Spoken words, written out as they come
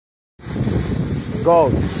Go.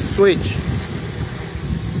 Switch.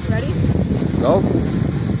 Ready? Go.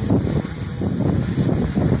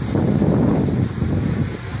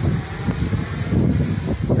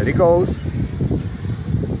 There he goes.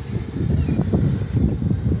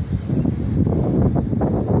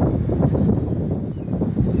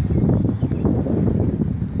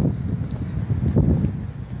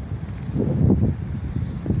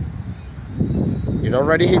 It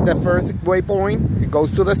already hit the first waypoint. It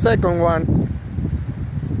goes to the second one.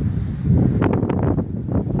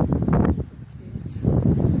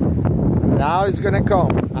 Now it's gonna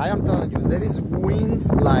come. I am telling you, there is winds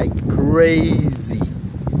like crazy.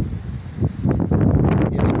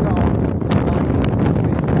 Here it comes.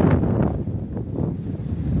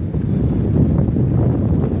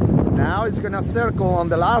 It's now it's gonna circle on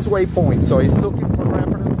the last waypoint, so it's looking for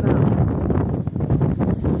reference now.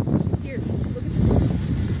 Here, look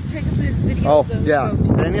at take a video Oh, of the yeah.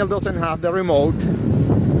 remote. Daniel doesn't have the remote.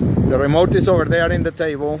 The remote is over there in the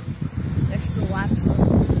table. Next to the laptop.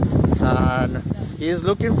 And he's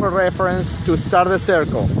looking for reference to start the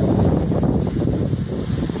circle.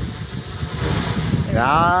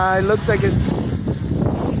 Ah, it looks like it's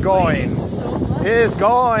going. So much. It's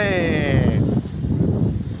going.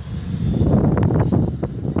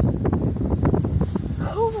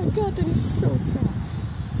 Oh my god, that is so fast.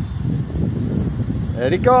 There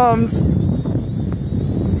he comes.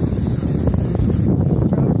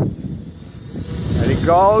 There he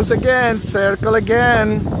goes again. Circle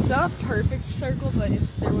again. It's not a perfect circle, but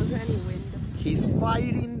if there was any wind. He's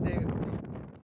fighting